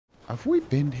Have we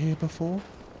been here before?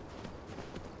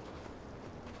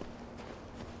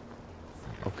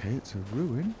 Okay, it's a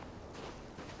ruin.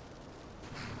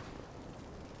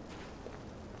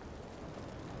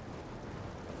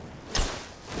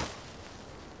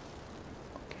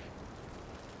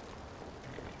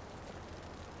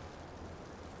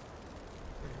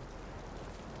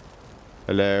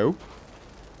 Hello?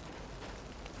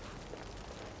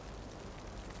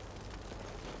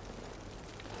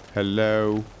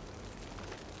 Hello?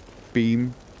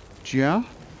 Beam Jar?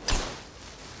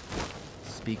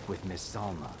 Speak with Miss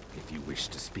Salma if you wish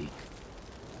to speak.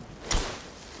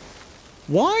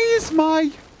 Why is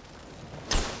my...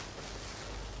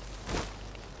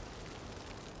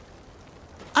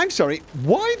 I'm sorry,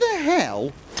 why the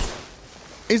hell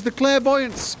is the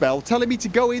clairvoyance spell telling me to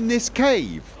go in this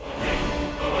cave?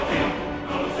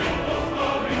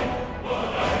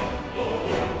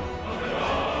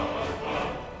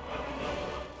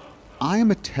 I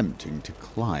am attempting to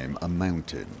climb a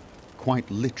mountain,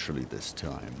 quite literally this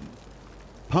time.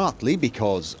 Partly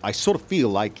because I sort of feel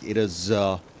like it has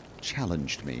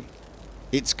challenged me.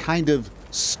 It's kind of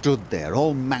stood there,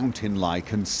 all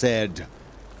mountain-like, and said,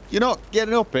 "You're not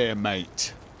getting up here,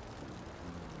 mate."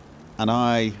 And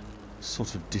I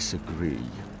sort of disagree.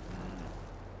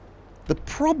 The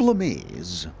problem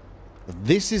is,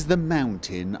 this is the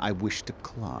mountain I wish to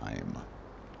climb.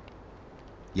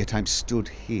 Yet I'm stood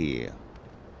here,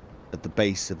 at the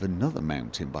base of another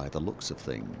mountain by the looks of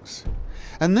things.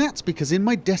 And that's because in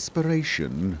my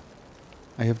desperation,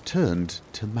 I have turned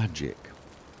to magic.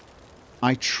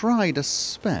 I tried a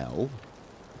spell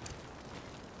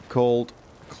called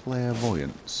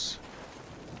clairvoyance.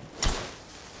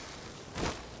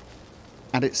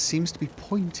 And it seems to be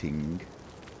pointing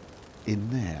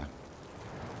in there.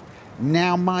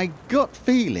 Now my gut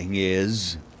feeling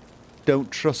is,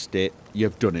 don't trust it,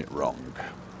 you've done it wrong.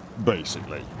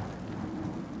 Basically.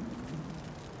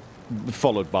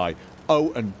 Followed by,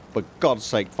 oh, and for God's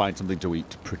sake, find something to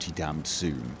eat pretty damn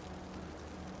soon.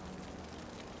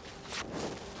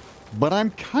 But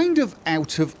I'm kind of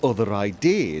out of other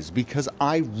ideas because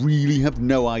I really have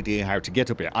no idea how to get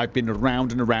up here. I've been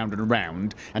around and around and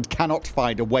around and cannot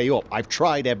find a way up. I've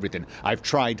tried everything. I've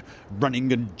tried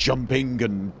running and jumping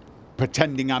and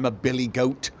pretending I'm a billy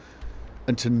goat,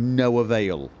 and to no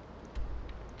avail.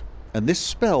 And this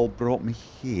spell brought me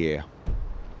here.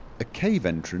 A cave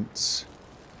entrance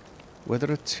where there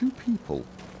are two people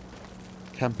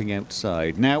camping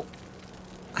outside. Now,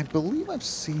 I believe I've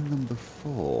seen them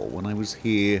before when I was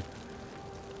here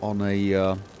on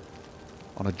a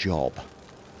job.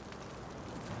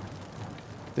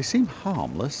 They seem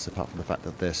harmless, apart from the fact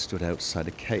that they're stood outside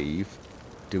a cave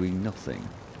doing nothing.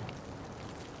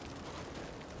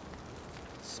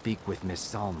 Speak with Miss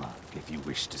Salma if you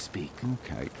wish to speak.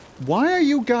 Okay. Why are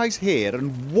you guys here,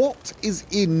 and what is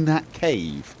in that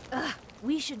cave? Ugh,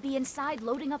 we should be inside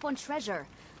loading up on treasure.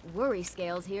 Worry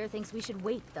Scales here thinks we should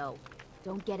wait, though.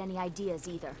 Don't get any ideas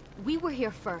either. We were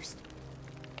here first.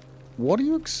 What do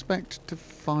you expect to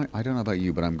find? I don't know about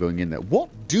you, but I'm going in there. What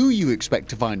do you expect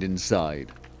to find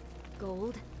inside?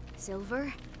 Gold?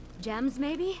 Silver? Gems,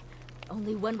 maybe?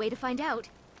 Only one way to find out.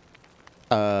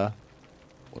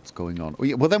 What's going on?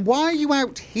 Well, then why are you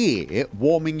out here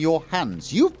warming your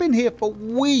hands? You've been here for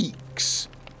weeks.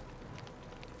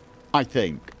 I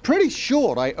think. Pretty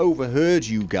sure I overheard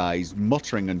you guys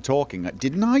muttering and talking,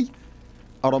 didn't I?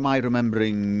 Or am I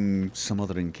remembering some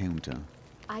other encounter?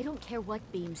 I don't care what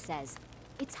Beam says.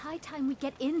 It's high time we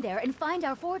get in there and find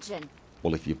our fortune.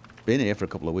 Well, if you've been here for a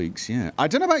couple of weeks, yeah. I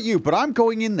don't know about you, but I'm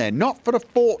going in there, not for a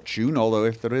fortune, although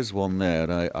if there is one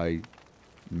there, I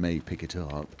may pick it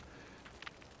up.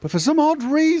 But for some odd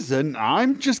reason,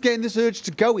 I'm just getting this urge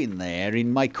to go in there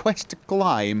in my quest to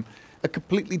climb a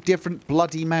completely different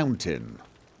bloody mountain.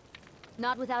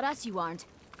 Not without us, you aren't.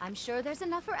 I'm sure there's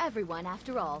enough for everyone,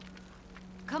 after all.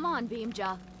 Come on,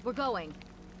 Beamja. We're going.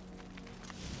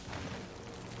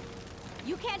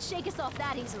 You can't shake us off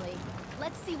that easily.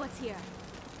 Let's see what's here.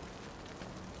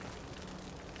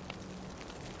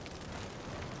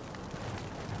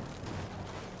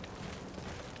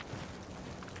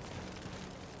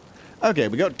 Okay,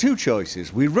 we got two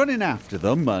choices. We run in after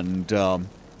them and,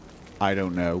 I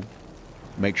don't know,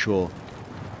 make sure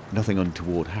nothing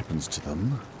untoward happens to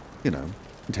them, you know,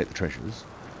 and take the treasures.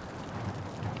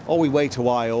 Or we wait a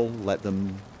while, let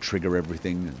them trigger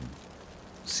everything and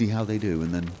see how they do,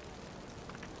 and then...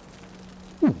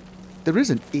 Ooh, there is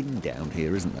an inn down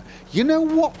here, isn't there? You know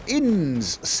what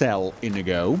inns sell,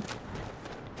 Inigo?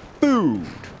 Food!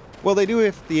 Well, they do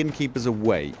if the innkeeper's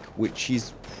awake, which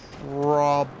is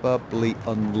probably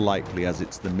unlikely as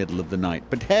it's the middle of the night.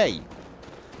 But hey,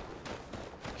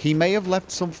 He may have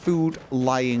left some food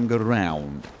lying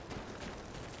around.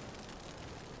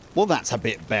 Well, that's a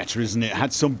bit better, isn't it?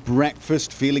 Had some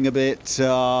breakfast, feeling a bit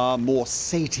more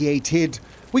satiated.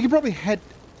 We could probably head...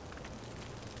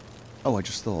 Oh, I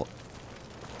just thought.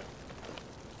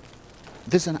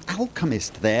 There's an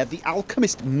alchemist there. The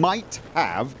alchemist might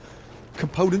have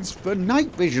components for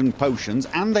night vision potions,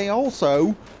 and they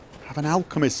also have an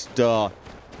alchemist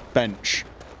bench.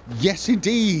 Yes,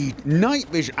 indeed. Night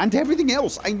vision and everything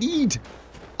else I need.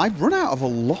 I've run out of a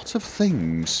lot of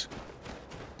things.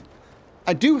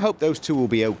 I do hope those two will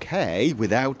be okay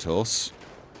without us.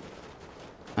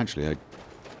 Actually, I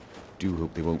do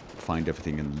hope they won't find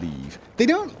everything and leave. They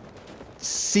don't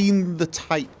seem the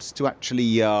types to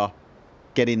actually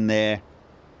get in there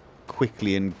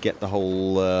quickly and get the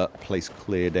whole place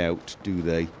cleared out, do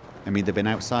they? I mean, they've been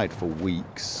outside for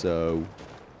weeks, so...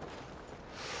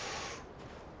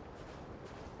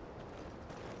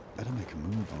 Better make a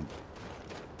move on.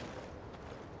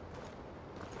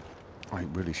 I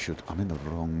really should. I'm in the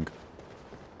wrong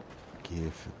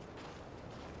gear for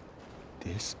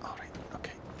this. Alright,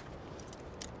 okay.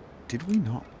 Did we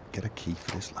not get a key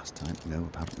for this last time? No,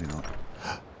 apparently not.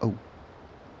 Oh,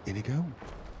 Inigo.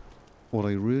 What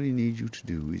I really need you to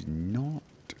do is not...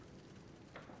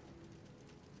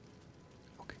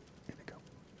 Okay, Inigo.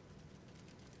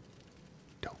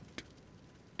 Don't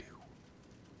do...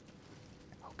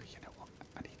 Okay, you know what?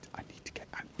 I need to get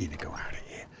Inigo out of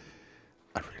here.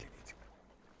 I really need to...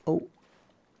 Oh.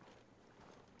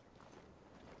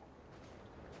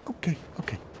 Okay,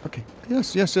 okay, okay.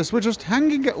 Yes, yes, yes, we're just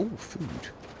hanging... Oh, food.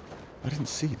 I didn't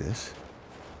see this.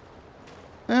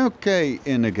 Okay,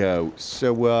 Inigo.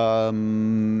 So,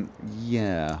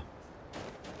 yeah.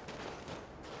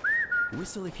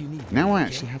 Whistle if you need. Now I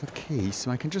actually have a key,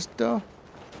 so I can just,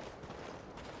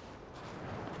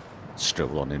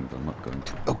 stroll on in, but I'm not going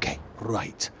to. Okay,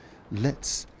 right.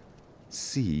 Let's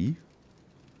see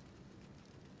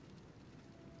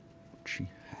what she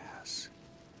has.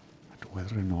 And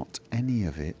whether or not any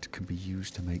of it can be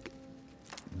used to make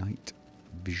night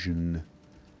vision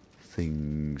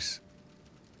things.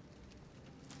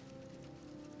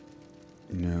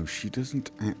 No, she doesn't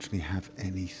actually have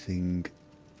anything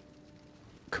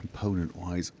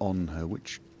component-wise on her,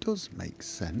 which does make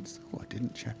sense. Oh, I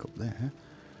didn't check up there.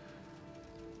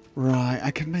 Right,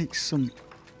 I can make some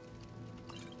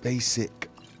basic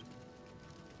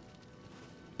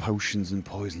potions and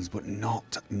poisons, but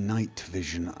not night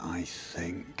vision, I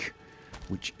think,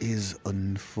 which is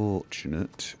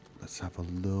unfortunate. Let's have a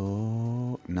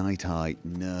look. Night Eye,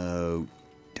 no.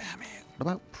 Damn it. What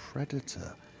about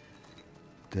Predator?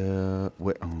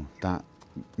 Wait, oh, that,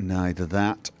 neither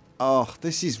that. Oh,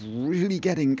 this is really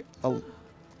getting a...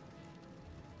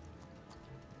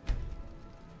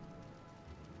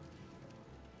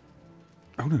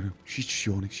 Oh, no, she's just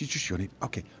yawning,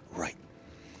 Okay, right.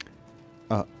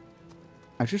 I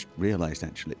just realised,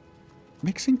 actually,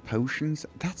 mixing potions,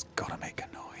 that's gotta make a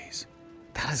noise.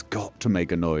 That has got to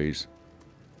make a noise.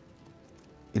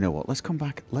 You know what, let's come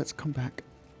back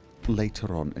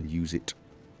later on and use it,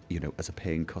 you know, as a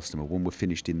paying customer when we're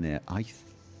finished in there.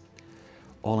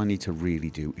 All I need to really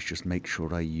do is just make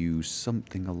sure I use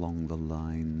something along the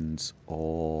lines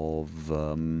of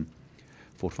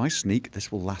Fortify Sneak.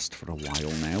 This will last for a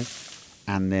while now.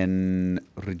 And then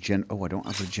oh, I don't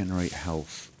have regenerate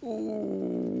health.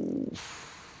 Ooh.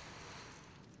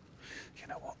 You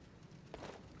know what?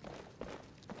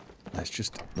 Let's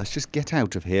just get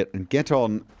out of here and get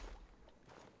on.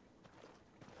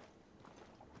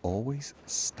 Always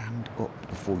stand up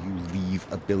before you leave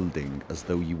a building as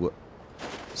though you were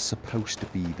supposed to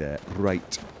be there.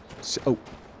 Right. So, oh.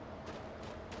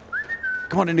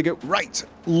 Come on, Indigo. Right.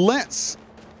 Let's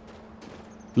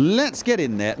get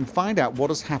in there and find out what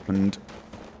has happened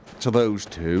to those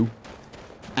two.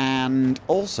 And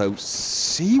also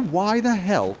see why the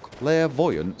hell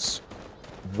Clairvoyance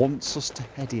wants us to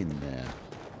head in there.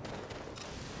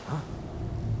 Huh?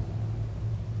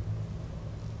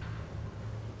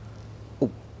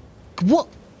 What?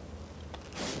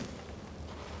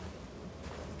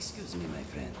 Excuse me, my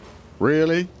friend.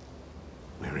 Really?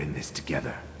 We're in this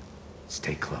together.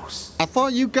 Stay close. I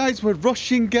thought you guys were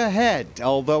rushing ahead,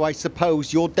 although I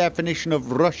suppose your definition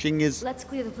of rushing is... Let's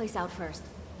clear the place out first.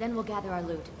 Then we'll gather our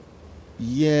loot.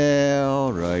 Yeah,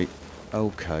 alright.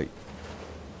 Okay.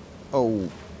 Oh.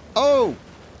 Oh!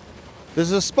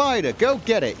 There's a spider. Go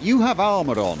get it. You have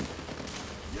armor on.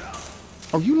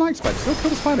 Oh, you like spiders. Go kill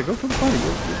the spider. Go kill the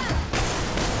spider.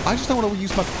 I just don't want to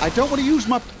use my... I don't want to use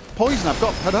my poison. I've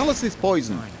got paralysis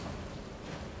poison.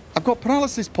 I've got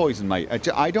paralysis poison, mate.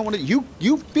 I don't want to...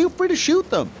 You feel free to shoot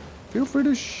them. Feel free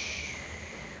to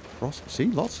See,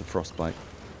 lots of frostbite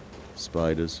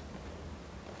spiders.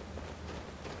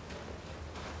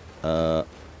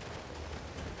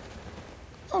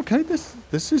 Okay, this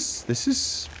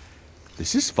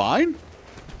is fine.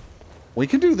 We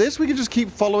can do this. We can just keep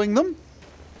following them.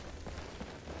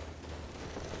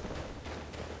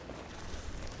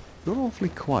 You're awfully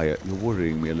quiet. You're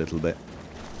worrying me a little bit.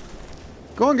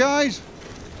 Go on, guys.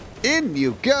 In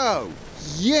you go.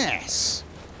 Yes.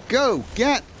 Go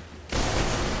get.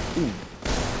 Ooh.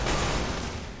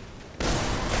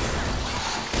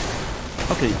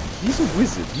 Okay, he's a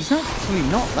wizard. He's actually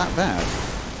not that bad.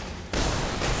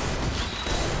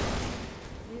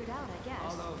 Cleared out, I guess.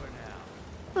 All over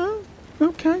now. Oh,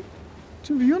 okay.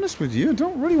 To be honest with you, I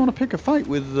don't really want to pick a fight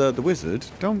with the wizard.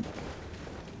 Don't.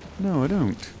 No, I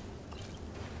don't.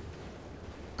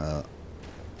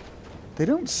 They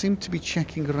don't seem to be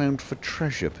checking around for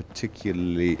treasure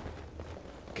particularly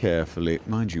carefully.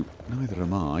 Mind you, neither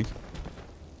am I.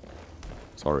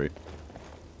 Sorry.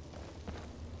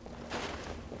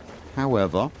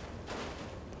 However,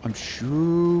 I'm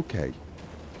sure okay.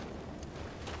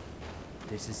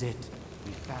 This is it.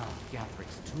 We found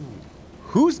Gathric's tomb.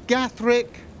 Who's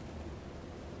Gathric?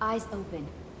 Eyes open.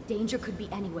 Danger could be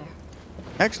anywhere.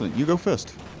 Excellent, you go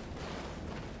first.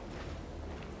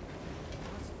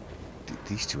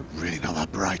 These two are really not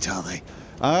that bright, are they?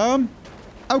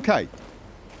 Okay.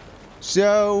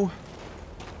 So,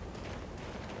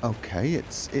 okay,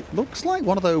 it looks like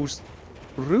one of those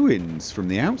ruins from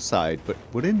the outside,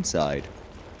 but inside.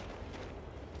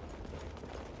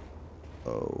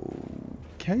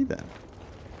 Okay then.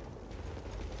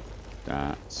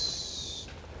 That's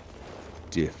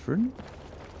different.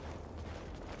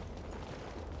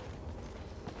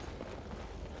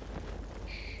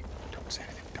 Don't say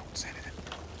anything. Don't say anything.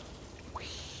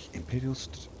 Imperial.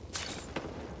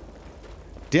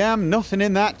 Damn, nothing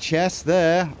in that chest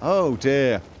there. Oh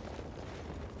dear.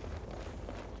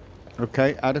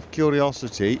 Okay, out of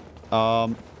curiosity,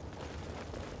 how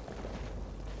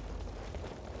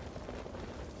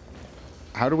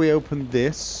do we open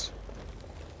this?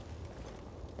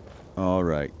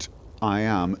 Alright. I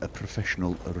am a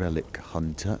professional relic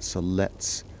hunter, so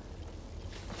let's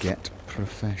get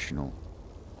professional.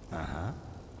 Uh-huh.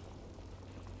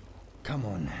 Come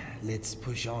on, let's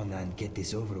push on and get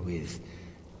this over with.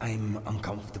 I'm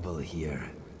uncomfortable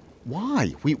here.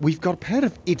 Why? We've got a pair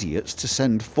of idiots to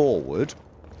send forward,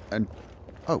 and...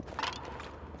 oh.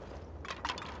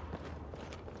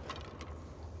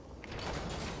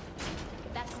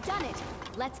 That's done it.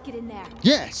 Let's get in there.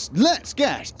 Yes, let's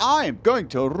get! I am going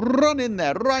to run in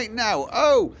there right now.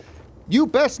 Oh, you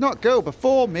best not go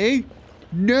before me.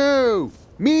 No,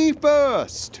 me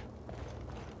first.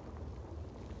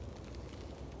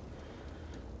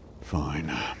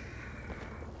 Fine.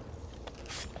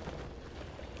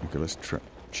 Okay, let's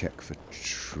check for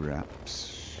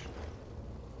traps.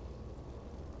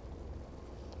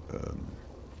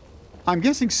 I'm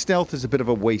guessing stealth is a bit of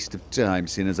a waste of time,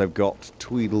 seeing as I've got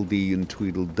Tweedledee and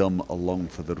Tweedledum along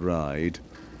for the ride.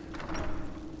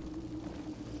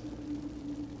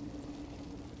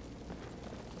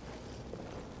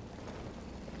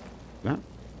 That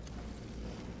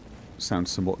sounds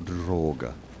somewhat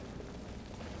droga.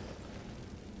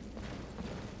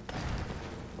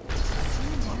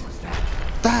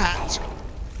 That!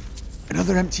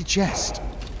 Another empty chest.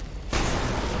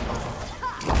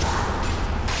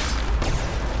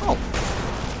 Oh.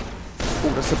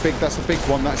 Oh, that's a big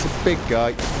one. That's a big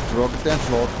guy. Drog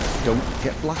Death Lord. Don't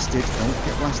get blasted. Don't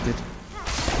get blasted.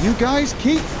 You guys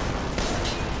keep...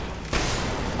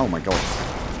 oh my god.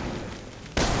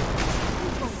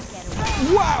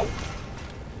 Wow!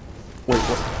 Wait,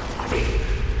 what?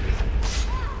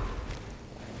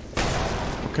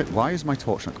 Okay, why is my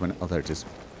torch not coming? Oh, there it is.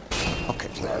 Okay,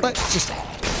 let's just...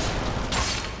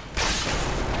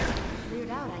 Cleared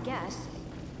out, I guess.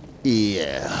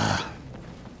 yeah.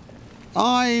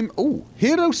 I'm... oh,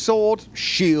 hero sword,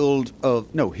 shield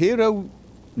of... no, hero...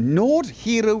 Nord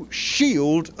hero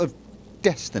shield of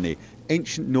destiny.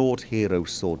 Ancient Nord hero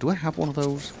sword. Do I have one of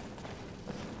those?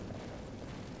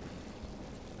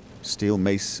 Steel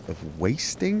mace of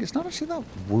wasting? It's not actually that...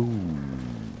 woo.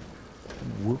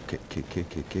 Woo, kick.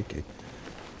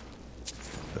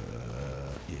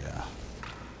 Yeah.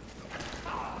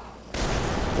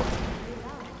 What?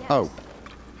 Oh.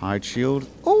 Hide shield.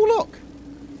 Oh, look!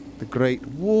 The Great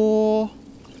War.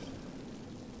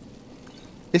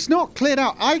 It's not cleared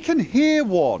out. I can hear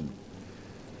one.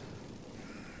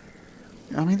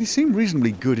 I mean, they seem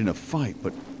reasonably good in a fight,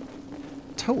 but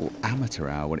total amateur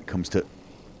hour when it comes to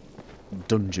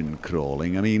dungeon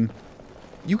crawling. I mean,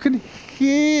 you can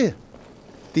hear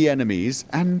the enemies,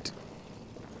 and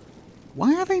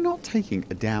Why are they not taking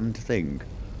a damned thing?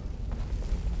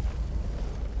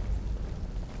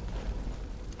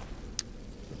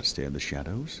 Gotta stay in the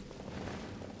shadows.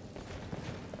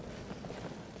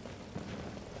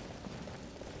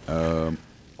 Ooh,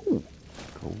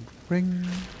 gold ring.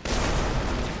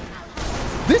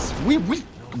 This we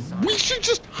should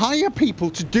just hire people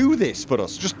to do this for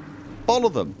us. Just follow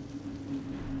them.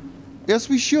 Yes,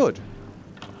 we should.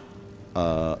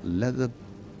 Leather.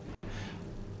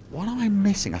 What am I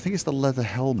missing? I think it's the leather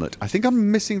helmet. I think I'm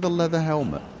missing the leather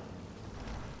helmet. I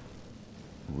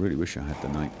really wish I had the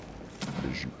night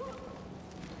vision.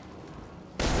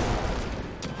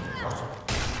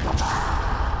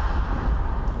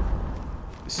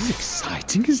 This is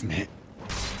exciting, isn't it?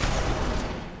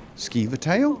 Skeever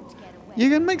tail? You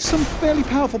can make some fairly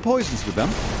powerful poisons with them.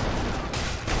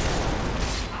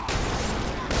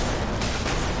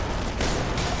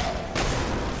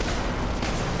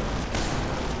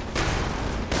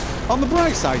 On the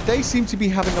bright side, they seem to be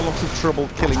having a lot of trouble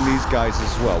killing these guys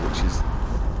as well, which is...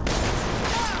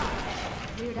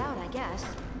 Cleared out, I guess.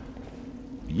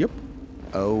 Yep.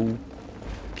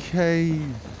 Okay.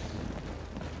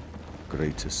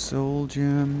 Greater Soul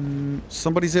Gem.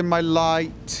 Somebody's in my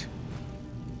light.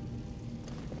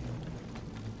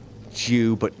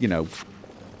 You, but, you know,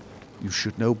 you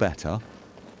should know better.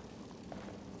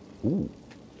 Ooh.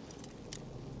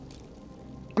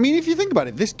 I mean, if you think about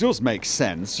it, this does make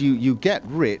sense. You get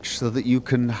rich so that you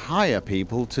can hire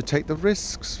people to take the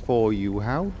risks for you.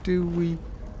 How do we...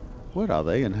 Where are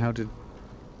they and how did...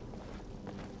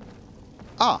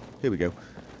 Ah, here we go.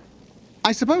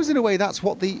 I suppose in a way that's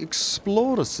what the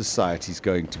Explorer Society is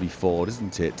going to be for,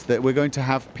 isn't it? That we're going to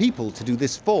have people to do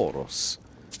this for us.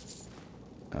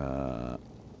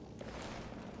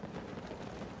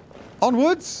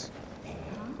 Onwards!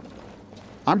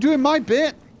 I'm doing my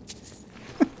bit!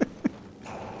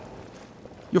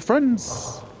 Your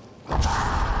friends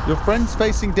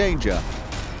facing danger.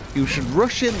 You should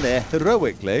rush in there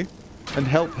heroically and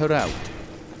help her out.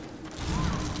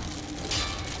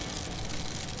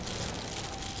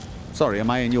 Sorry, am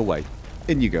I in your way?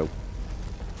 In you go.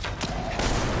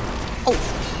 Oh!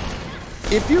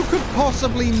 If you could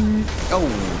possibly... Oh,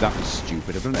 that was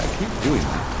stupid, isn't it? I keep doing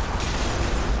that.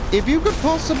 If you could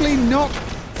possibly not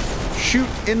shoot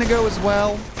Inigo as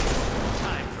well...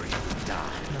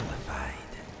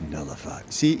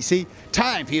 Nullified. See?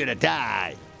 Time for you to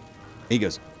die. He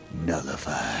goes,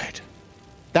 nullified.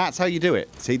 That's how you do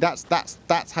it. See, that's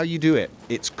how you do it.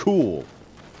 It's cool.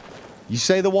 You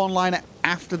say the one-liner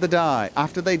after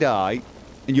they die,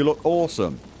 and you look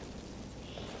awesome.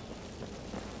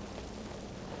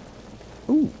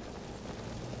 Ooh.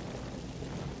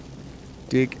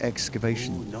 Dig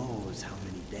excavation. Who knows how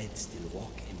many dead still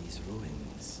walk in these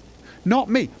ruins? Not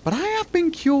me, but I have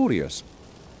been curious.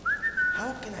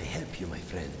 How can I help you, my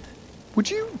friend?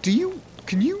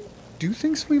 Can you do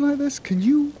things for me like this? Can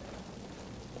you...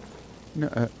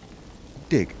 No,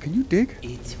 dig. Can you dig?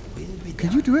 It will be done.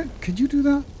 Can you do it? Can you do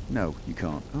that? No, you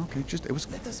can't. Okay, I was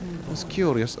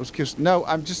curious. No,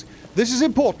 this is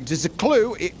important. It's a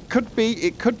clue. It could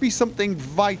be something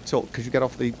vital. Could you get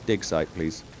off the dig site,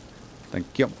 please?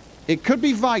 Thank you. It could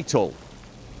be vital.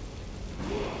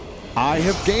 I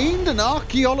have gained an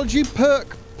archaeology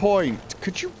perk point.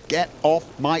 Could you get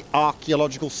off my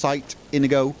archaeological site,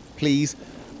 Inigo, please?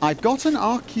 I've got an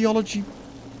archaeology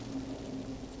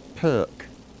perk.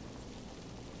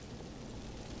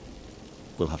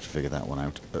 We'll have to figure that one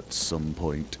out at some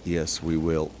point. Yes, we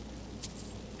will.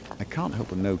 I can't help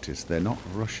but notice they're not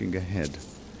rushing ahead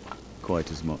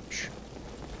quite as much.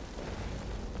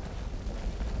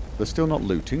 They're still not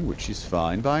looting, which is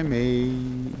fine by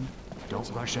me. Don't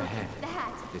rush ahead.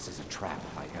 This is a trap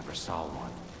if I ever saw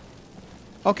one.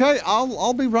 Okay,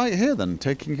 I'll be right here then,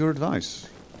 taking your advice.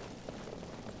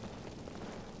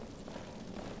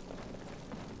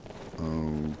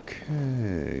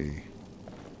 Okay.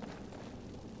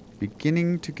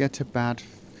 Beginning to get a bad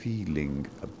feeling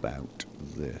about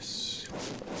this.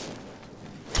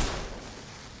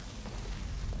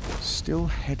 Still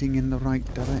heading in the right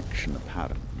direction,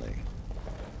 apparently.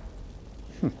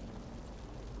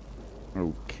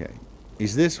 Okay.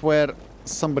 Is this where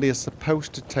somebody is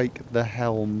supposed to take the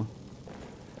helm?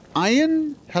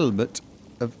 Iron helmet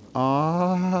of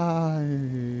eyes.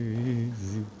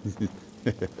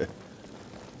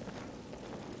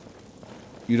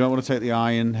 You don't want to take the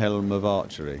iron helm of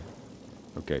archery?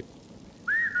 Okay.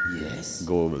 Yes?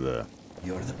 Go over there.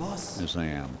 You're the boss. Yes, I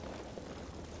am.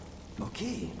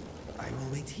 Okay, I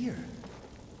will wait here.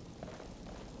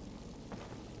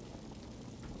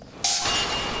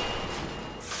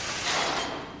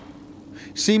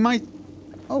 See, my...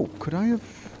 Oh, could I have...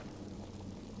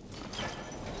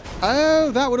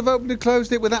 Oh, that would have opened and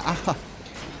closed it with that. Ah.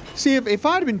 See, if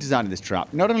I'd have been designing this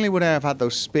trap, not only would I have had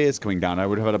those spears coming down, I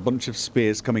would have had a bunch of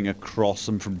spears coming across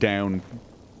and from down,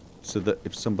 so that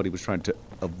if somebody was trying to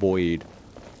avoid...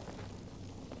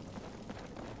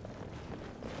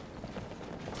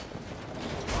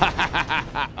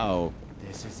 Oh.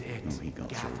 This is it. Oh, he got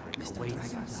Gathric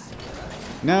awaits us.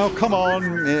 No, come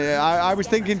on. I was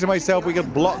thinking to myself we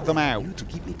could block them out. You to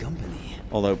keep me company.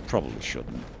 Although, probably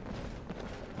shouldn't.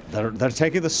 They're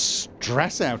taking the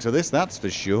stress out of this, that's for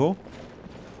sure.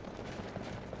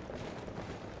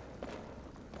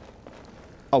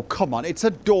 Oh, come on. It's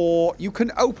a door. You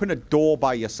can open a door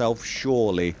by yourself,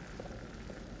 surely.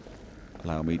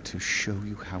 Allow me to show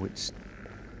you how it's...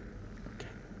 Okay.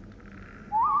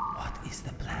 What is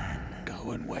the plan?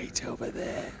 Go and wait over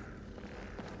there.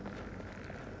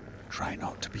 Try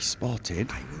not to be spotted.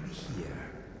 I will be here.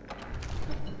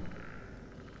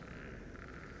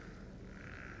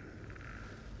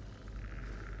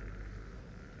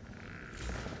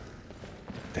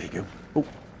 There you go. Oh.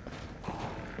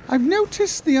 I've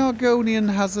noticed the Argonian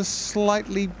has a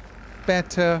slightly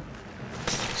better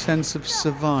sense of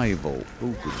survival. Oh,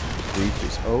 good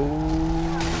grief.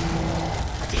 Oh.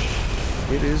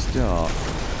 It is dark.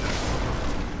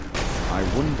 I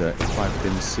wonder if I've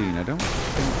been seen. I don't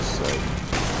think so.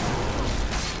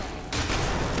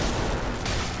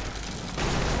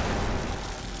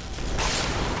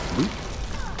 Oop.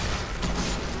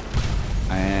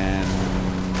 And...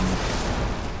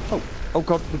 Oh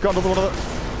god, we've got another one of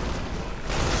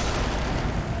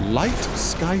them. Light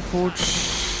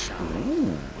Skyforge.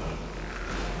 Ooh.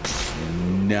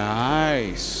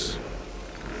 Nice.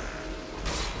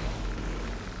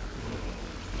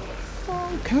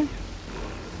 Okay.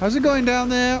 How's it going down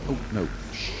there? Oh, no.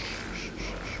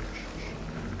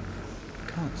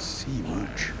 Can't see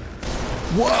much.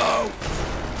 Whoa!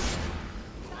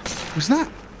 Was that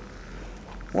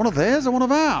one of theirs or one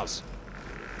of ours?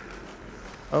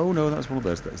 Oh no, that's one of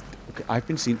those. Okay, I've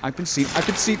been seen. I've been seen. I've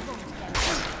been seen.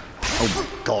 Oh my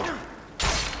god.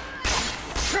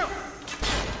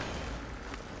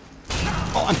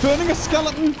 Oh, I'm burning a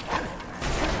skeleton.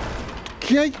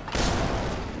 Okay.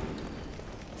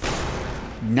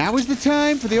 Now is the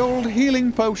time for the old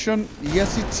healing potion.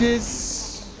 Yes, it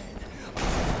is.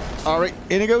 Alright,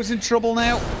 Inigo's in trouble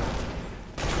now.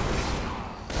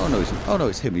 Oh no,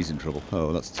 it's him. He's in trouble.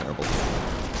 Oh, that's terrible.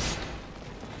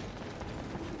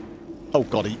 Oh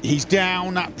god, he's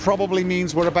down. That probably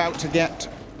means we're about to get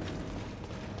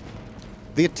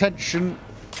the attention.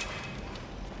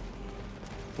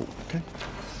 Oh, okay.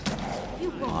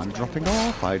 I'm dropping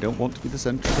off. I don't want to be the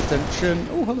centre of attention.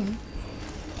 Oh, hello.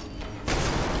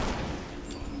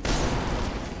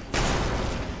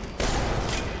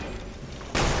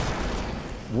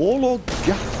 Warlord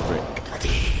Gathric.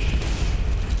 Okay.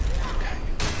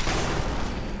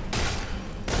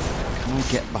 Can I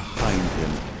get behind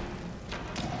him?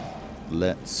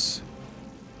 Let's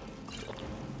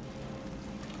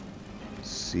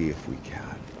see if we can.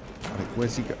 Right,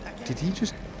 where's he go? Did he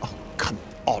just... Oh, come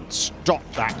on. Stop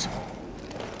that.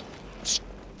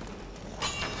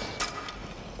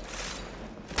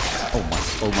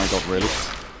 Oh my god, really?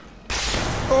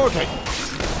 Okay.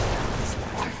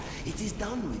 It is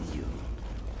done with you.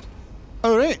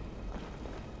 All right.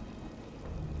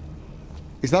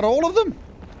 Is that all of them?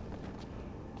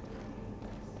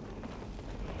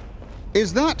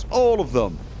 Is that all of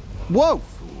them? Whoa!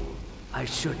 Fool. I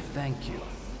should thank you.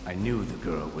 I knew the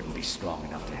girl wouldn't be strong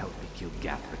enough to help me kill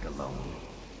Gathric alone.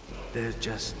 There's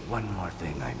just one more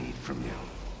thing I need from you.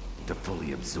 To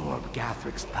fully absorb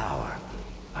Gathric's power,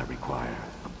 I require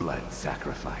a blood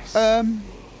sacrifice.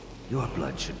 Your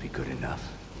blood should be good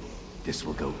enough. This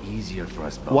will go easier for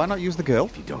us both. Why not use the girl?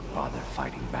 If you don't bother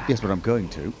fighting back. Yes, but I'm going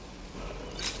to.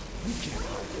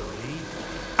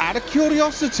 Out of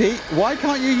curiosity, why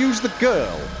can't you use the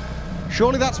girl?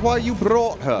 Surely that's why you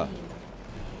brought her.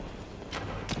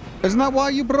 Isn't that why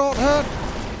you brought her?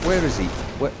 Where is he?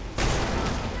 Where?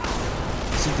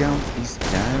 Is he down? He's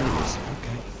down.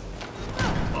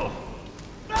 Okay.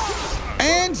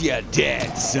 And you're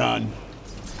dead, son.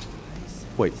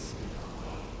 Wait.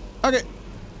 Okay.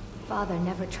 Father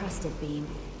never trusted Beam.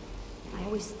 I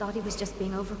always thought he was just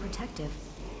being overprotective.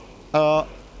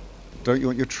 Don't you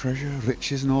want your treasure,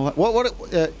 riches and all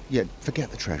that? Yeah, forget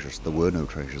the treasures. There were no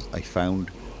treasures. I found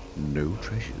no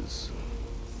treasures.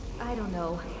 I don't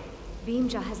know.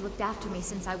 Beamja has looked after me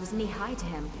since I was knee-high to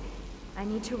him. I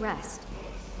need to rest.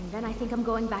 And then I think I'm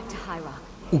going back to High Rock.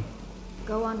 Ooh.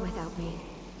 Go on without me.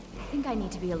 I think I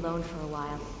need to be alone for a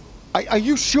while. Are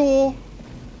you sure?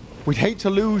 We'd hate to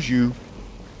lose you.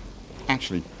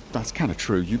 Actually, that's kind of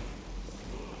true. You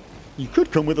You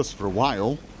could come with us for a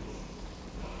while.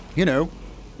 You know,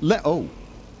 oh,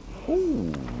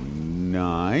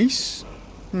 nice.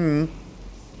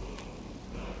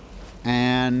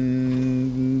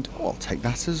 And I'll take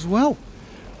that as well.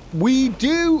 We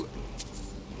do.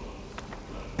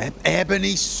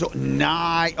 Ebony,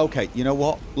 nice. Okay, you know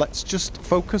what? Let's just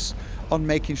focus on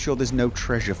making sure there's no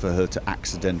treasure for her to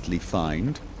accidentally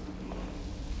find.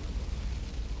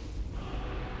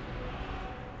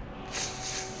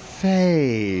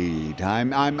 Fade.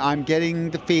 I'm getting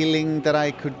the feeling that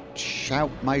I could shout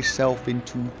myself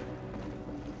into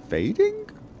fading.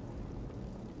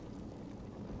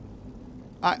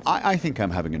 I think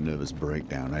I'm having a nervous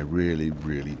breakdown. I really,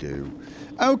 really do.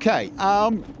 Okay.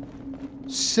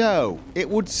 So it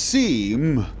would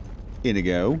seem,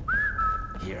 Inigo,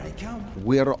 here I come.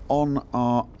 We're on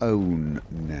our own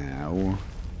now.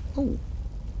 Oh,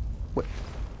 wait.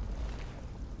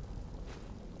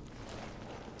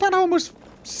 That almost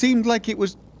seemed like it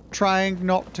was trying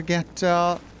not to get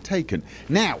taken.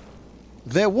 Now,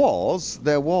 there was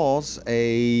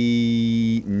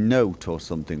a note or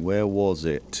something. Where was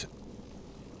it?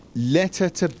 Letter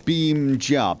to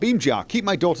Beamjar. Beamjar, keep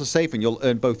my daughter safe and you'll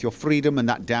earn both your freedom and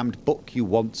that damned book you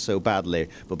want so badly.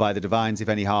 But by the divines, if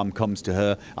any harm comes to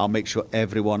her, I'll make sure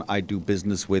everyone I do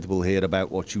business with will hear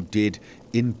about what you did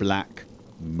in Black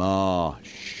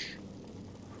Marsh.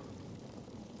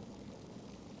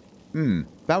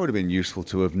 That would have been useful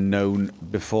to have known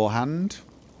beforehand.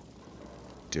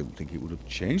 Don't think it would have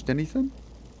changed anything.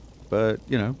 But,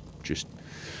 you know, just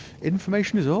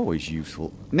information is always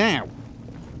useful. Now,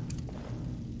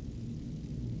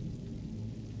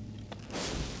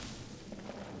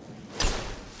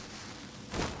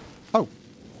 oh.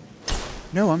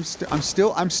 No, I'm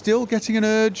still getting an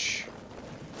urge.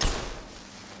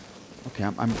 Okay,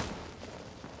 I'm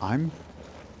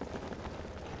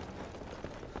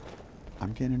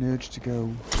getting an urge to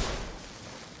go.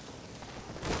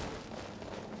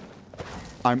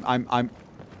 I'm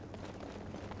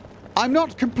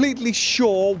not completely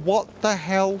sure what the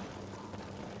hell.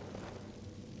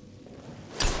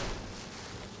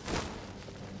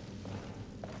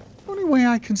 Only way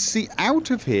I can see out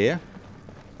of here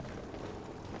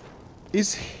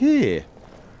is here.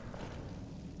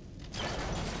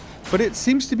 But it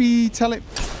seems to be telling.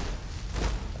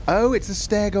 Oh, it's a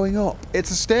stair going up. It's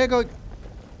a stair going.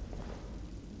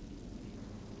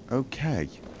 Okay.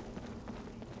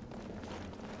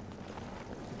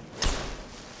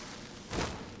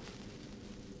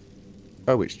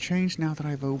 Oh, it's changed now that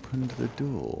I've opened the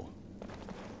door.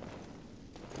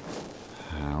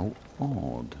 How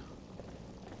odd.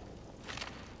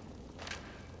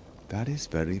 That is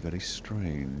very, very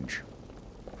strange.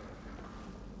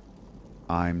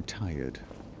 I'm tired.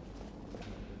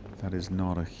 That is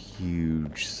not a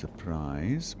huge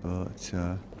surprise, but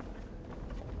there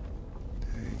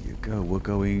you go. We're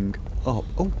going up.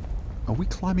 Oh, are we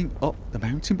climbing up the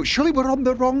mountain? But surely we're on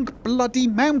the wrong bloody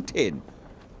mountain.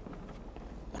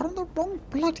 We're on the wrong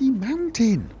bloody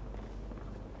mountain.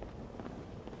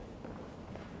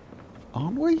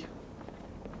 Aren't we?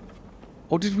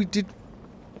 Or did we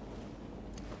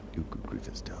Oh, good grief,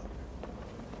 that's dark.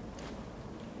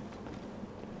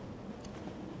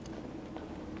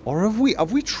 Or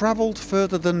have we travelled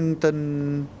further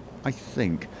than I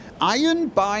think?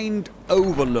 Ironbind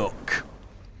Overlook.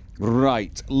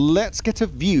 Right, let's get a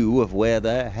view of where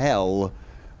the hell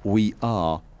we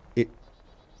are.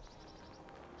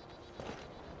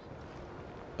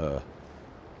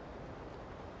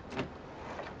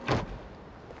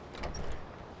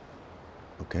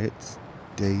 Okay, it's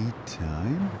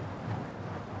daytime.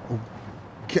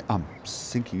 Okay, I'm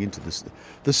sinking into this.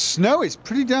 The snow is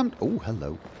pretty damn. Oh,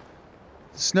 hello.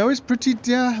 The snow is pretty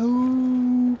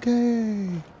damn. Okay.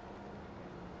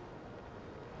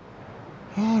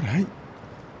 All right.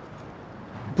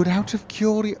 But out of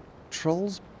curiosity,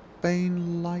 Troll's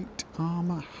Bane light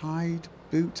armor, hide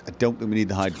boots. I don't think we need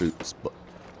the hide boots, but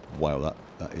wow,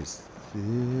 that is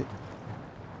thick.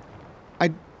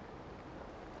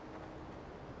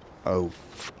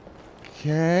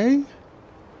 Okay.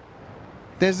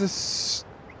 That's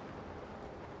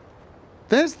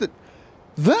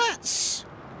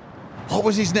what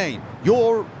was his name?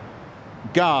 Your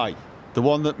guy, the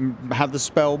one that had the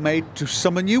spell made to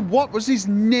summon you. What was his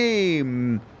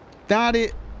name?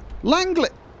 Langley.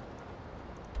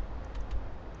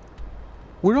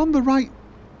 We're on the right.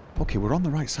 Okay, we're on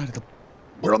the right side of the.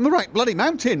 We're on the right bloody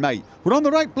mountain, mate. We're on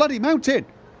the right bloody mountain.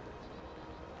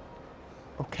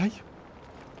 Okay.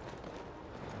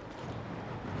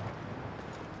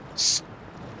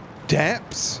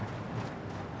 Steps.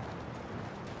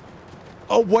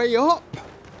 A way up.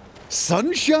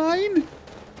 Sunshine?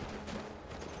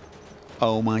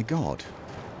 Oh my god.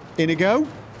 Inigo?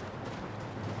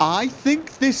 I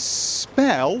think this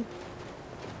spell...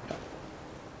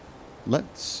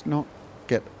 Let's not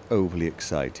get overly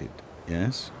excited,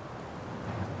 yes?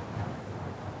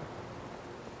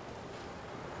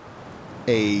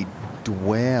 A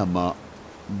Dwemer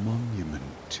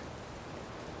monument.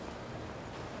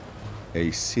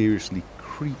 A seriously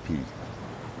creepy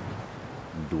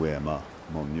Dwemer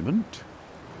monument.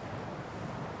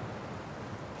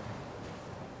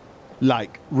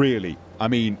 Like, really, I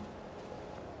mean...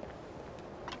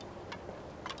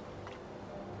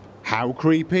 How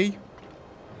creepy?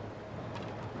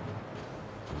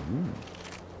 Ooh.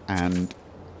 And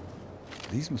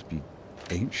these must be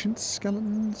ancient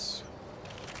skeletons?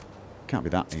 Can't be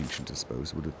that ancient, I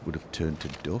suppose. Would have turned to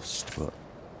dust, but...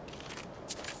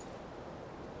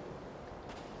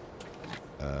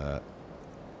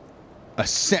 A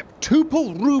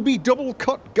septuple ruby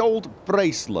double-cut gold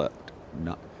bracelet.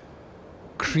 No.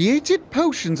 Created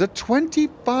potions are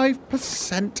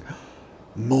 25%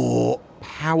 more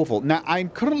powerful. Now, I'm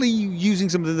currently using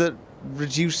something that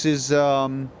reduces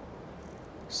Circlet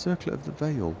of the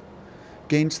Veil.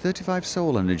 Gains 35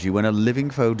 soul energy when a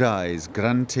living foe dies,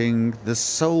 granting the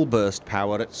soul burst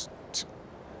power at...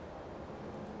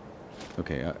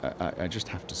 Okay, I just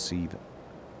have to see that.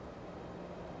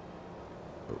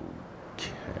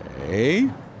 Okay.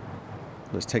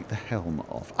 Let's take the helm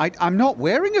off. I'm not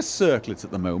wearing a circlet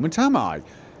at the moment, am I?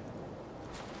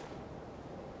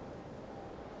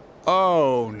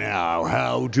 Oh, now,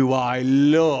 how do I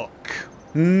look?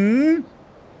 Hmm?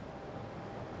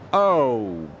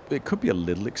 Oh, it could be a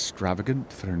little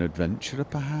extravagant for an adventurer,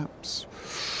 perhaps.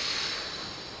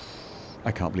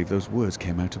 I can't believe those words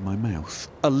came out of my mouth.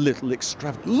 A little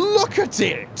extravagant. Look at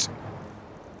it!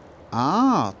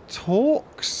 Ah,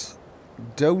 talks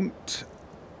don't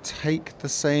take the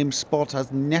same spot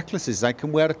as necklaces. I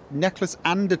can wear a necklace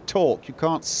and a talk. You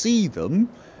can't see them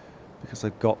because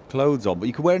I've got clothes on, but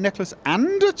you can wear a necklace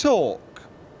and a talk.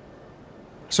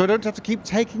 So I don't have to keep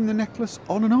taking the necklace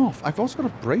on and off. I've also got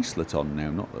a bracelet on now,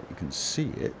 not that we can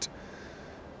see it.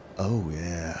 Oh,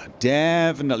 yeah.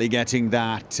 Definitely getting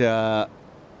that...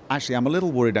 Actually, I'm a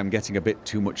little worried I'm getting a bit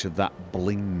too much of that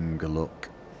bling look.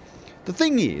 The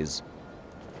thing is,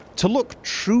 to look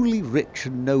truly rich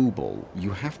and noble,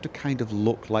 you have to kind of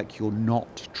look like you're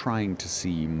not trying to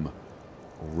seem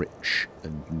rich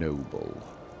and noble.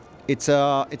 It's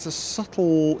a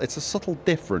subtle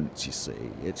difference, you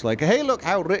see. It's like, hey, look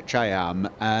how rich I am,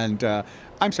 and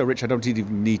I'm so rich I don't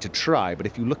even need to try. But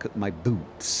if you look at my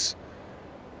boots,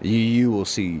 you will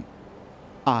see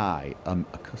I am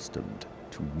accustomed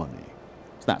to money.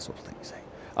 It's that sort of thing, you see.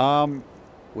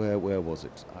 Where was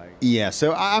it? Yeah,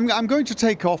 so I'm going to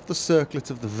take off the Circlet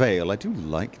of the Veil. I do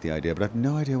like the idea, but I have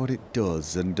no idea what it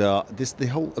does. And the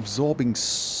whole absorbing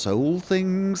soul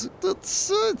things,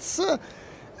 it's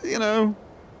you know,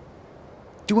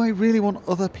 do I really want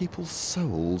other people's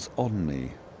souls on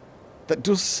me? That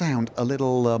does sound a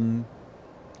little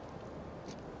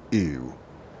ew,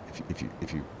 if you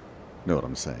know what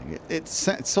I'm saying. It's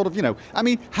sort of, you know, I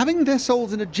mean, having their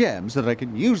souls in a gem so that I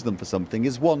can use them for something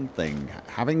is one thing.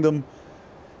 Having them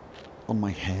on my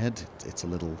head, it's a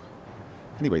little...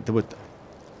 Anyway, there were...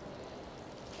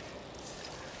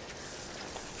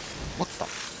 What the...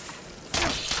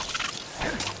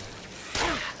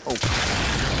 Oh,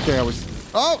 there was...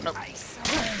 Oh, no!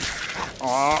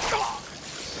 Oh.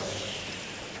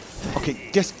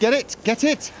 Okay, just get it! Get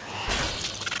it!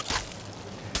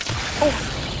 Oh!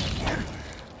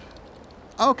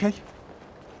 Okay.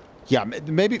 Yeah,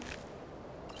 maybe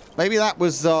that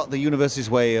was the universe's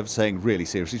way of saying, really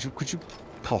seriously, could you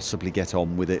possibly get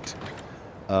on with it?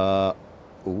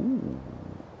 Ooh,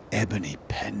 ebony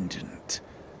pendant.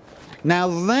 Now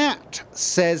that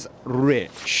says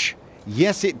rich.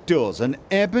 Yes, it does. An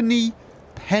ebony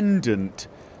pendant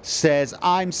says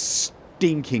I'm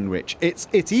stinking rich.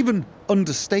 It's even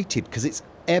understated because it's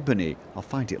ebony. I'll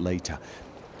find it later.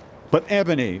 But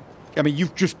ebony... I mean,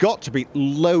 you've just got to be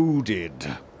loaded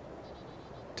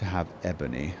to have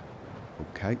ebony.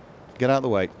 Okay, get out of the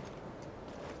way.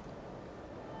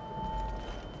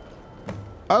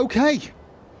 Okay.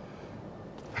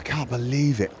 I can't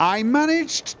believe it. I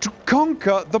managed to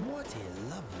conquer the... What a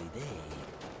lovely day.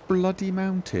 Bloody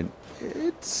mountain.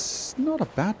 It's not a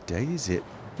bad day, is it?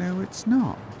 No, it's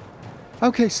not.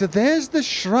 Okay, so there's the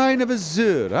Shrine of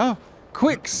Azura.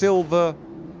 Quicksilver.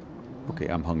 Okay,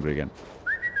 I'm hungry again.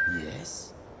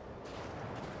 Yes?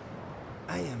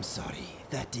 I am sorry.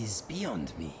 That is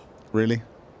beyond me. Really?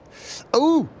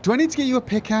 Oh, do I need to get you a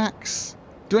pickaxe?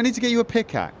 Do I need to get you a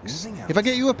pickaxe? If I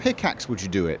get you a pickaxe, would you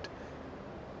do it?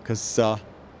 Because,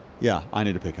 yeah, I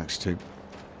need a pickaxe too.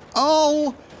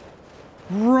 Oh!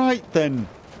 Right then,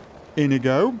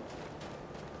 Inigo.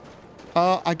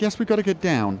 I guess we've got to get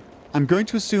down. I'm going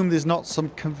to assume there's not some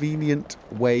convenient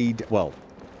way... Well,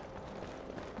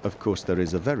 of course there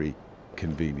is a very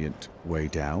convenient way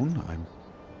down. I'm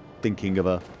thinking of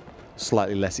a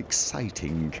slightly less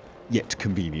exciting, yet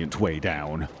convenient way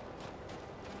down.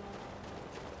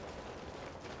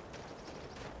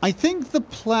 I think the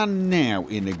plan now,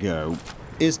 Inigo,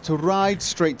 is to ride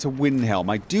straight to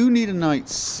Windhelm. I do need a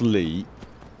night's sleep,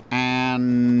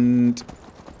 and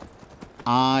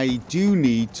I do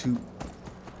need to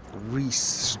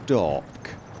restock.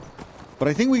 But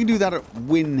I think we can do that at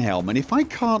Windhelm, and if I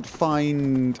can't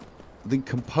find the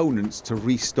components to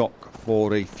restock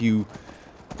for a few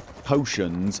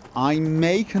potions, I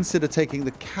may consider taking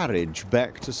the carriage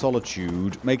back to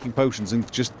Solitude, making potions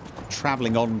and just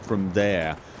travelling on from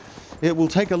there. It will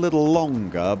take a little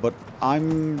longer, but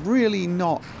I'm really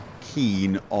not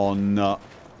keen on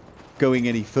going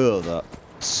any further.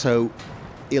 So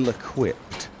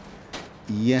ill-equipped.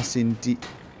 Yes, indeed.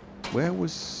 Where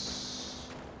was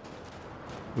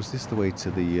this the way to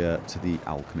the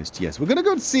alchemist? Yes, we're going to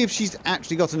go and see if she's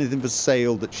actually got anything for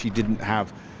sale that she didn't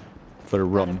have for a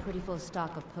run. Got a pretty full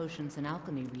stock of potions and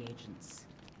alchemy reagents.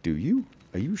 Do you?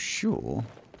 Are you sure?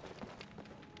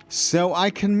 So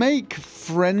I can make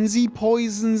frenzy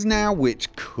poisons now,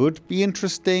 which could be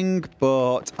interesting,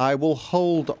 but I will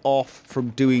hold off from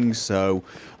doing so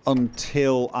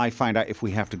until I find out if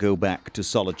we have to go back to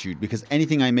Solitude, because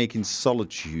anything I make in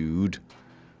Solitude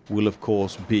will of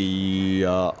course be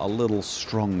a little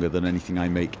stronger than anything I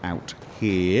make out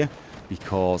here,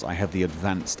 because I have the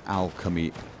advanced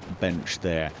alchemy bench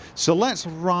there. So let's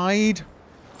ride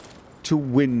to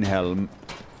Windhelm,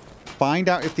 find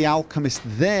out if the alchemist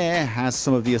there has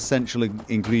some of the essential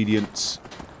ingredients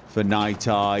for Night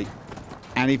Eye,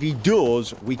 and if he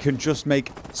does, we can just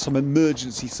make some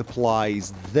emergency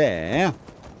supplies there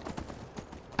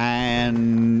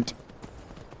and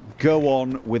go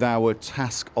on with our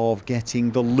task of getting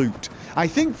the loot. I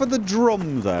think for the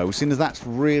drum, though, seeing as that's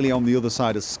really on the other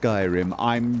side of Skyrim,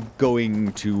 I'm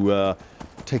going to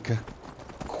take a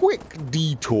quick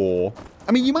detour.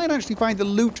 I mean, you might actually find the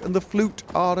loot and the flute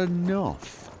are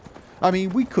enough. I mean,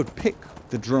 we could pick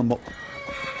the drum up.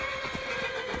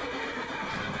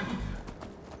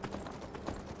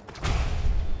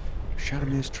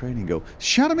 Shadamir's training goal.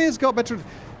 Shadamir's got better...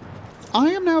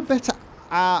 I am now a better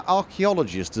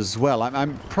archaeologist as well.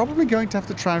 I'm probably going to have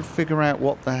to try and figure out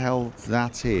what the hell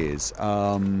that is.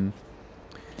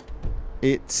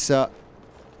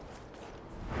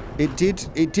 It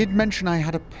did mention I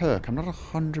had a perk. I'm not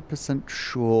 100%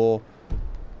 sure.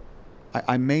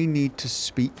 I may need to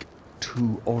speak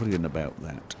to Orion about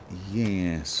that.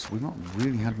 Yes, we've not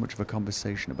really had much of a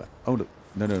conversation about... Oh, no.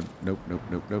 No.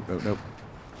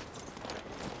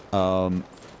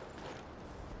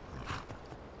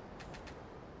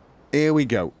 Here we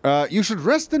go. You should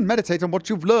rest and meditate on what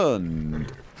you've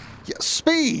learned. Yeah,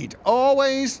 speed!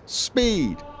 Always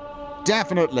speed.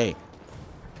 Definitely.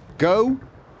 Go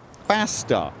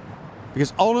faster.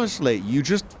 Because honestly, you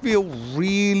just feel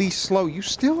really slow. You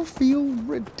still feel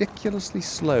ridiculously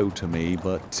slow to me,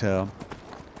 but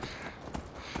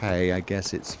hey, I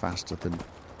guess it's faster than...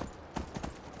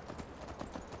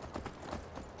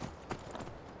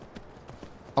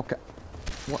 Okay.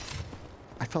 What?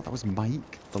 I thought that was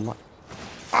Mike. The light.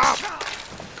 Ah!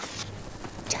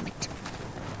 Damn it.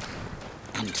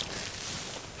 And...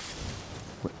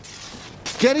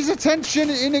 Get his attention,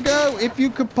 Inigo, if you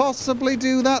could possibly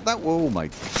do that. That... Oh, my...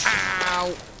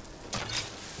 Ow!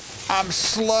 I'm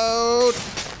slowed.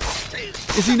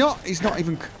 Is he not? He's not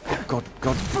even... Oh,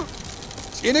 God.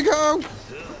 Inigo!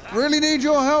 Really need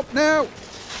your help now.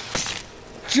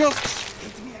 Just...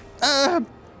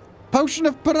 Potion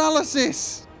of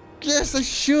paralysis. Yes, I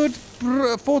should.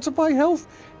 Fortify health.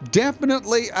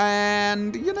 Definitely.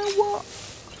 And you know what?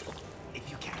 If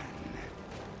you can.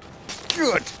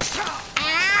 Good.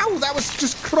 Ow! That was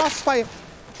just crossfire.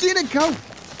 Didn't go.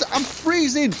 I'm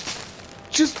freezing.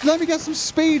 Just let me get some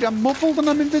speed. I'm muffled and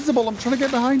I'm invisible. I'm trying to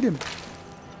get behind him.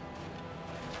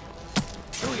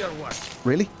 Do your work.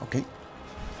 Really? Okay.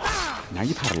 Now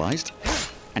you're paralyzed.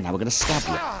 And now we're going to stab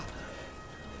you.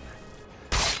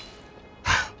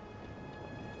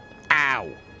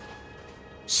 Ow.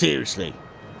 Seriously.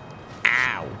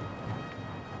 Ow.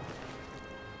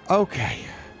 Okay.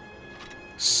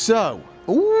 So.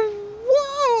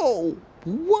 Whoa!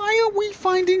 Why are we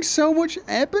finding so much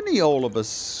ebony all of a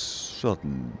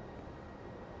sudden?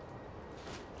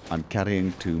 I'm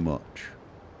carrying too much.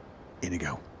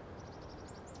 Inigo.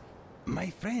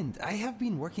 My friend, I have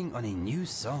been working on a new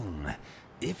song.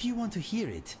 If you want to hear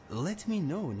it, let me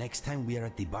know next time we are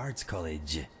at the Bard's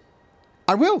College.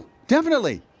 I will,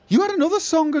 definitely. You had another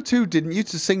song or two, didn't you,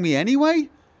 to sing me anyway?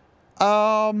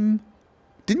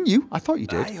 Didn't you? I thought you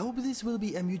did. I hope this will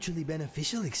be a mutually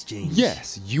beneficial exchange.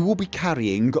 Yes, you will be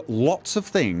carrying lots of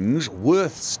things,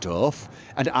 worth stuff,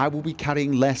 and I will be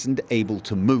carrying less and able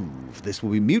to move. This will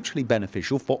be mutually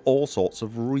beneficial for all sorts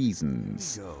of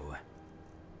reasons. Go.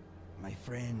 My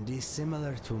friend is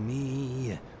similar to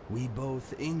me. We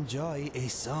both enjoy a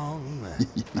song.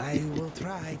 I will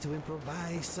try to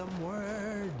improvise some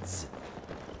words.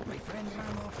 My friend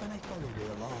ran off and I followed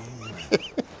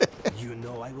along. You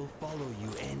know I will follow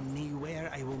you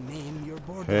anywhere. I will maim your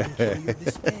border and kill your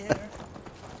despair.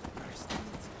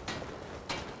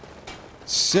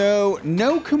 So,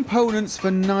 no components for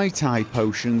Night Eye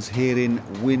potions here in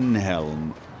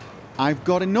Windhelm. I've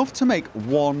got enough to make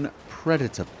one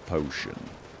Predator potion.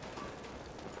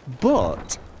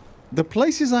 But the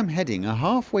places I'm heading are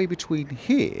halfway between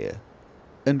here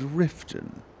and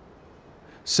Riften.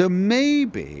 So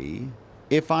maybe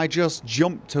if I just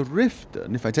jump to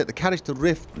Riften, if I take the carriage to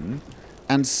Riften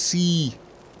and see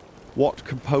what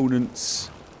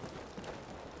components...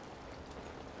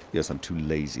 Yes, I'm too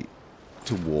lazy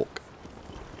to walk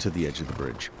to the edge of the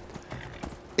bridge.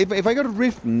 If I go to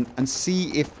Riften and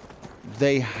see if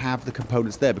they have the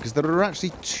components there, because there are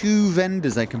actually 2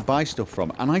 vendors I can buy stuff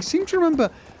from, and I seem to remember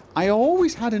I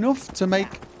always had enough to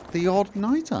make the odd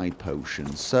Night Eye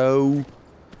potion, so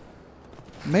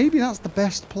maybe that's the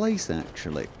best place,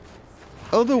 actually.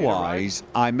 Otherwise,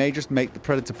 I may just make the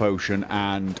Predator potion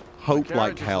and hope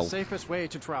like hell. The safest way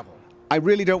to travel. I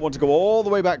really don't want to go all the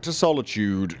way back to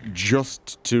Solitude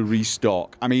just to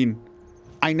restock. I mean,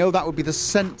 I know that would be the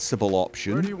sensible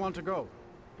option. Where do you want to go?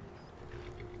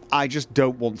 I just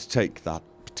don't want to take that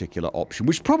particular option,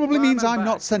 which probably means I'm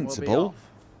not sensible.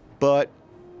 But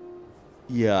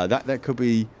yeah, that could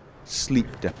be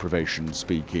sleep deprivation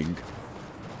speaking.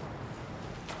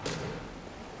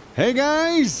 Hey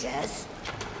guys! Yes?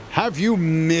 Have you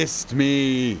missed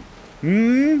me?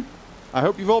 Hmm? I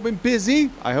hope you've all been busy.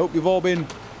 I hope you've all been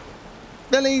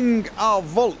filling our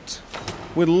vault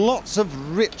with lots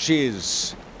of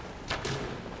riches.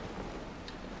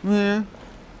 Yeah.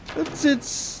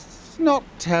 It's not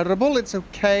terrible. It's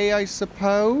okay, I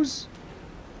suppose.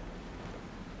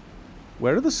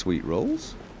 Where are the sweet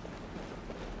rolls?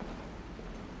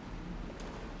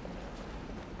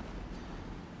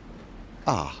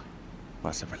 Ah,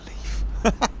 that's a relief.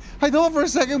 I thought for a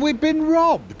second we'd been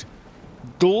robbed.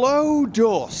 Glow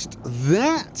dust.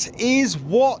 That is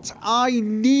what I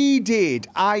needed.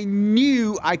 I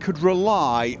knew I could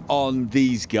rely on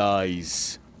these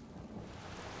guys.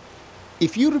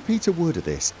 If you repeat a word of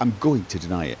this, I'm going to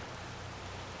deny it.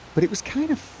 But it was kind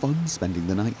of fun spending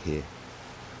the night here.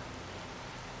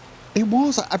 It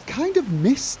was. I've kind of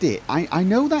missed it. I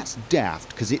know that's daft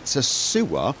because it's a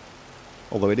sewer,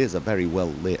 although it is a very well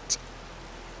lit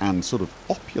and sort of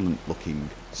opulent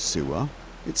looking sewer.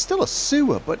 It's still a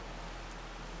sewer, but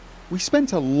we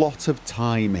spent a lot of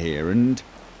time here and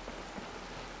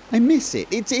I miss it.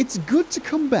 It's good to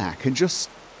come back and just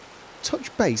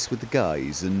touch base with the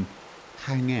guys and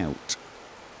hang out.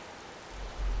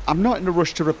 I'm not in a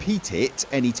rush to repeat it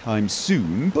anytime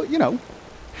soon, but you know,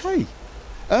 hey.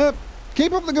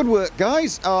 Keep up the good work,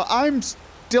 guys. I'm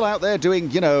still out there doing,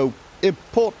 you know,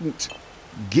 important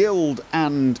guild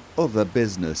and other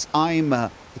business. I'm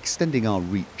extending our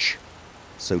reach,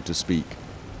 so to speak.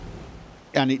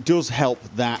 And it does help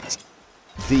that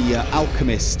the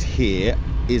alchemist here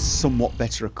is somewhat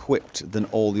better equipped than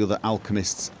all the other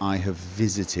alchemists I have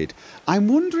visited. I'm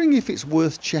wondering if it's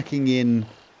worth checking in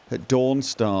at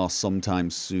Dawnstar sometime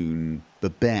soon.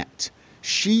 Babette.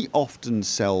 She often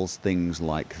sells things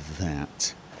like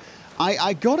that.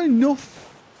 I got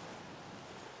enough...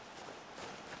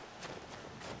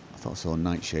 I thought I saw a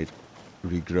nightshade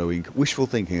regrowing. Wishful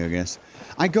thinking, I guess.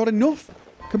 I got enough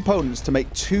components to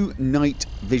make 2 night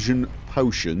vision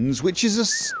potions, which is a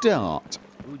start.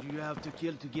 Who do you have to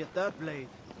kill to get that blade?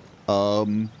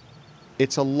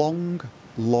 It's a long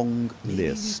list. Maybe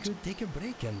we could take a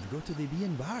break and go to the Bee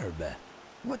and Barb.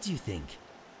 What do you think?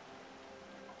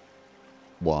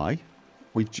 Why?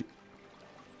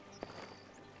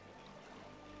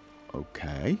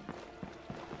 Okay.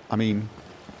 I mean,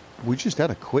 we just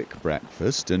had a quick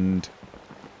breakfast and...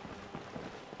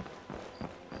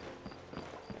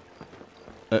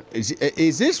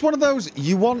 Is this one of those,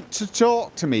 you want to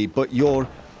talk to me, but you're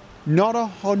not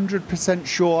 100%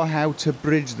 sure how to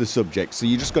bridge the subject, so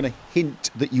you're just going to hint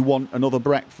that you want another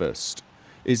breakfast?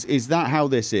 Is that how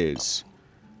this is?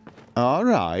 All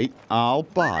right, I'll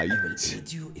bite. I will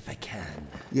aid you if I can.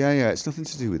 Yeah, it's nothing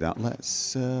to do with that.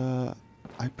 Let's,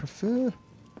 I prefer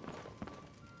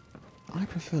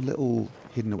little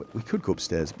hidden away. We could go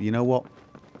upstairs, but you know what?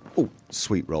 Oh,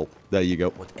 sweet roll. There you go.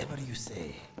 Whatever you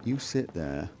say. You sit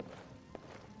there.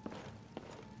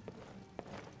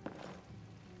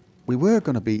 We were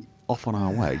going to be off on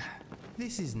our way.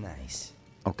 This is nice.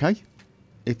 Okay?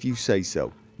 If you say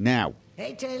so. Now.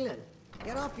 Hey, Talon,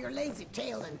 get off your lazy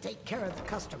tail and take care of the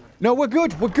customer. No, we're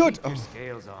good. We're good. Keep your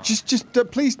scales on. Just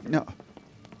please. No.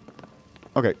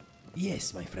 Okay.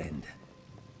 Yes, my friend.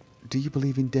 Do you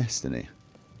believe in destiny?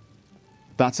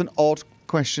 That's an odd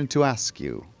question to ask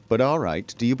you. But all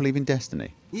right. Do you believe in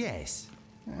destiny? Yes.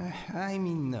 I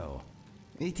mean, no.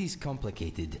 It is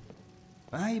complicated.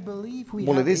 I believe we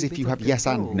well, have it is a if bit you of have yes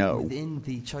and control no. within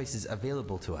the choices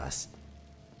available to us.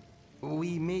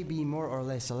 We may be more or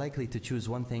less likely to choose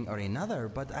one thing or another,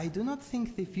 but I do not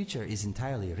think the future is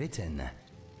entirely written.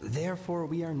 Therefore,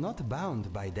 we are not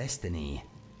bound by destiny.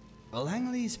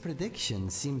 Langley's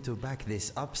predictions seem to back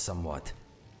this up somewhat.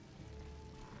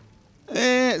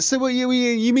 So what you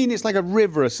mean it's like a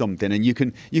river or something, and you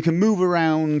can move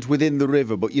around within the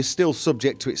river, but you're still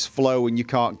subject to its flow and you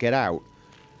can't get out?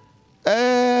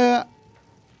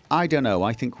 I don't know.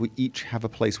 I think we each have a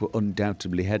place we're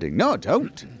undoubtedly heading. No, I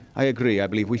don't. I agree. I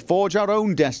believe we forge our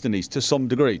own destinies to some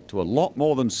degree. To a lot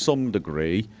more than some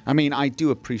degree. I mean, I do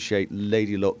appreciate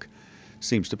Lady Luck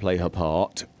seems to play her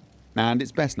part. And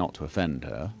it's best not to offend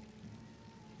her.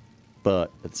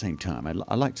 But at the same time,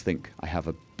 I like to think I have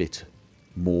a bit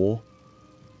more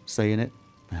say in it.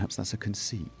 Perhaps that's a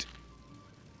conceit.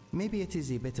 Maybe it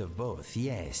is a bit of both,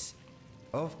 yes.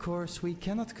 Of course, we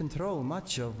cannot control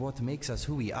much of what makes us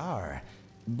who we are,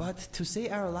 but to say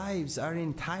our lives are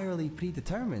entirely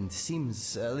predetermined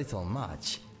seems a little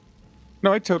much.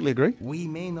 No, I totally agree. We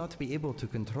may not be able to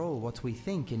control what we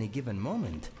think in a given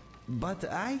moment, but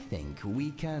I think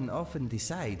we can often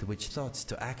decide which thoughts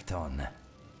to act on.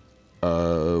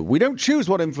 We don't choose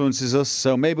what influences us,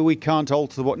 so maybe we can't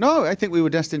alter what... No, I think we were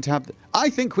destined to have... I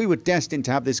think we were destined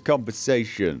to have this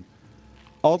conversation.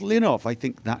 Oddly enough, I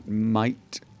think that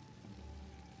might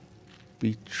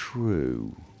be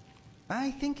true.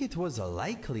 I think it was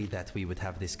likely that we would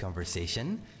have this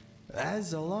conversation,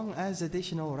 as long as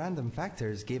additional random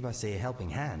factors gave us a helping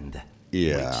hand.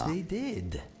 Yeah. Which they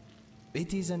did.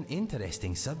 It is an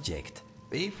interesting subject.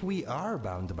 If we are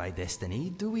bound by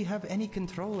destiny, do we have any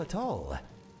control at all?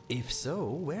 If so,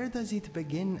 where does it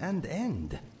begin and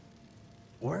end?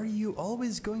 Were you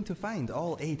always going to find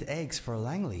all 8 eggs for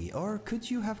Langley, or could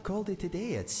you have called it a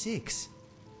day at 6?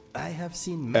 I have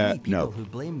seen many people who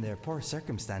blame their poor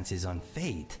circumstances on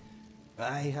fate.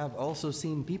 I have also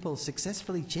seen people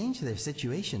successfully change their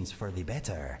situations for the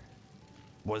better.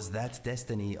 Was that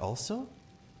destiny also?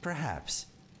 Perhaps.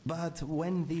 But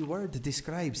when the word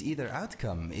describes either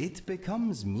outcome, it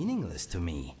becomes meaningless to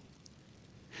me.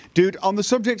 Dude, on the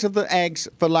subject of the eggs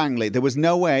for Langley, there was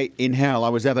no way in hell I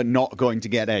was ever not going to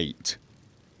get 8.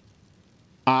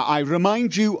 I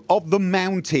remind you of the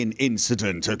mountain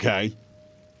incident, okay?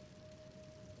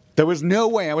 There was no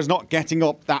way I was not getting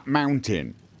up that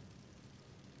mountain.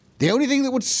 The only thing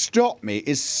that would stop me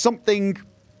is something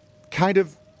kind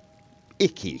of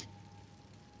icky.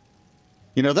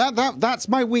 You know, that's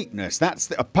my weakness.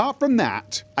 Apart from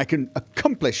that, I can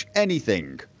accomplish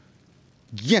anything.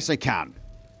 Yes, I can.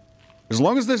 As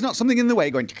long as there's not something in the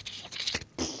way going...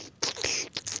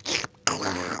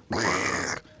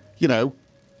 You know,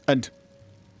 and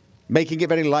making it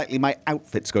very likely my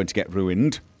outfit's going to get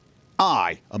ruined.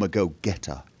 I am a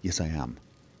go-getter. Yes, I am.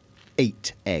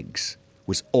 8 eggs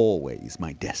was always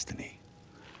my destiny.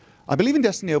 I believe in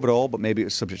destiny overall, but maybe it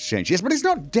was subject to change. Yes, but it's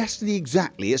not destiny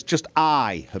exactly. It's just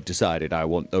I have decided I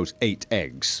want those 8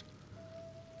 eggs.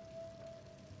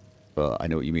 I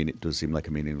know what you mean. It does seem like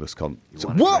a meaningless You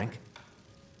want a drink?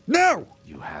 No!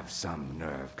 You have some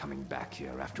nerve coming back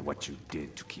here after what you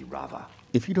did to Kirava.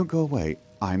 If you don't go away,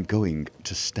 I'm going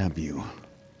to stab you.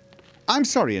 I'm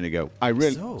sorry, Inigo. I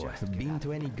really... So, been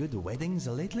to any good weddings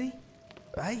lately?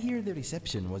 I hear the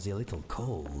reception was a little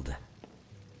cold.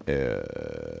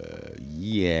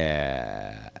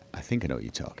 Yeah. I think I know what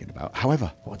you're talking about.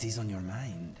 However... What is on your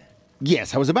mind?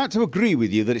 Yes, I was about to agree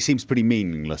with you that it seems pretty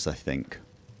meaningless, I think.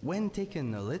 When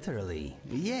taken literally,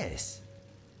 yes.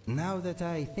 Now that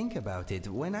I think about it,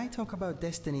 when I talk about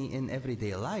destiny in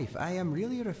everyday life, I am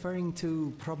really referring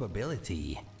to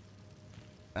probability.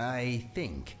 I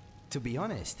think. To be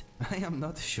honest, I am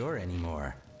not sure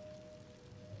anymore.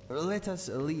 Let us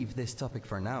leave this topic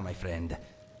for now, my friend.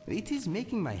 It is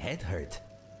making my head hurt.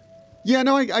 Yeah,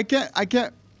 no, I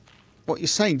get what you're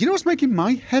saying. Do you know what's making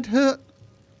my head hurt?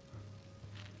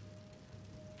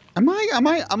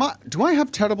 Do I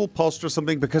have terrible posture or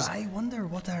something? Because I wonder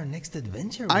what our next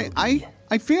adventure will be.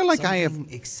 I feel like I have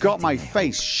Something got my exciting, I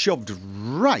face shoved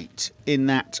right in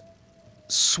that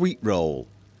sweet roll.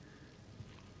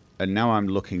 And now I'm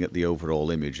looking at the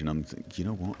overall image and I'm thinking, you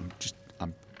know what?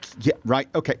 Yeah, right,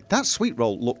 okay. That sweet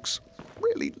roll looks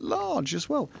really large as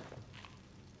well.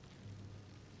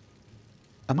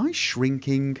 Am I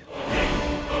shrinking?